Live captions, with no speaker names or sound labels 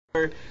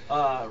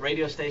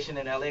radio station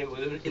in LA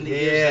in the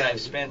years that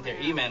I've spent there.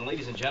 E-Man,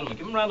 ladies and gentlemen,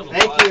 give him a round of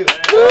applause. Thank you.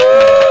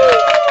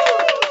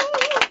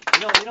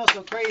 You know what's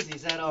so crazy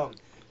is that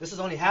this is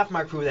only half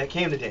my crew that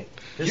came today.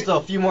 There's still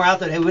a few more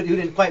out there who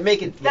didn't quite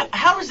make it.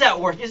 How does that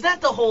work? Is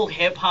that the whole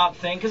hip hop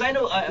thing? Because I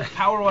know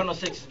Power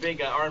 106 is a big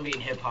R&B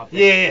and hip hop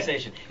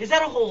station. Is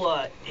that a whole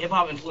hip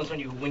hop influence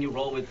when you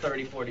roll with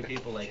 30, 40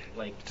 people like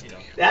you know?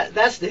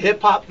 That's the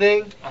hip hop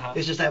thing.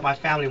 It's just that my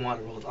family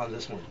wanted to roll on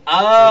this one.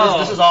 Oh. So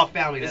this is all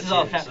family. This is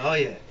all family. Oh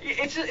yeah.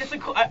 It's a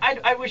cool.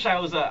 I wish I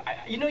was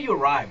you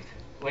arrived.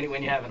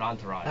 When you have an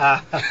entourage,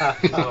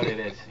 that's what it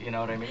is. You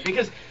know what I mean?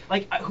 Because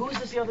who was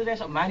this the other day?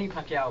 So Manny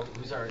Pacquiao,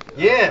 who's our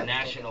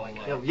national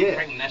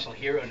national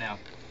hero now.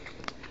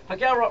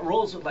 Pacquiao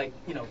rolls with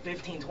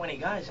 15, 20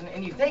 guys,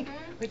 and you think,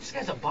 wait, this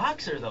guy's a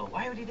boxer though.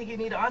 Why would you think you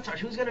need an entourage?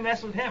 Who's gonna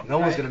mess with him? No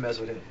one's gonna mess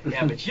with him.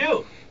 Yeah, but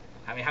you.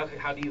 I mean,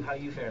 how do you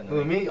fare in the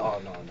ring? Me?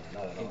 Oh no.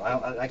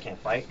 I can't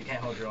fight. You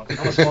can't hold your own.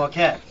 I'm a small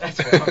cat. That's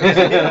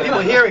right. People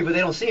hear me, but they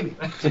don't see me.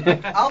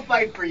 I'll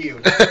fight for you.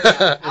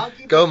 I'll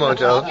keep Go,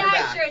 Mojo.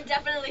 Yeah, sure,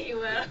 definitely he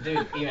will.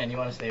 Dude, E-Man, you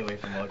want to stay away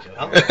from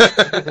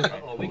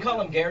Mojo. We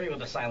call him Gary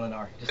with a silent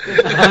R. Just Okay.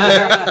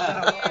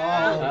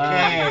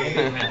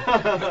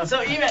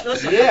 So E-Man,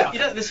 listen. You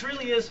know, this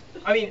really is.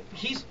 I mean,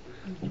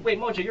 Wait,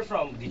 Mojo, you're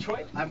from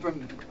Detroit? I'm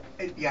from.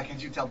 Yeah,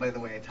 can't you tell by the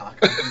way I talk?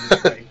 I'm from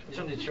Detroit. He's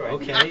from Detroit.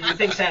 Okay. You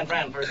think San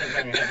Fran, first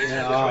thing in your head. He's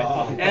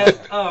from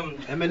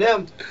Detroit. And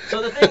Eminem.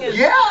 So the thing is.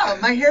 Yeah,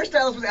 my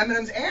hairstylist was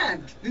Eminem's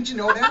aunt. Didn't you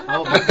know that?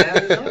 Oh, my dad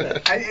didn't know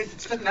that.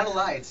 It's not a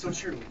lie. It's so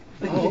true.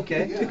 Oh,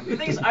 okay. Yeah. The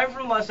thing is, I'm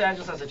from Los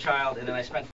Angeles as a child, and then I spent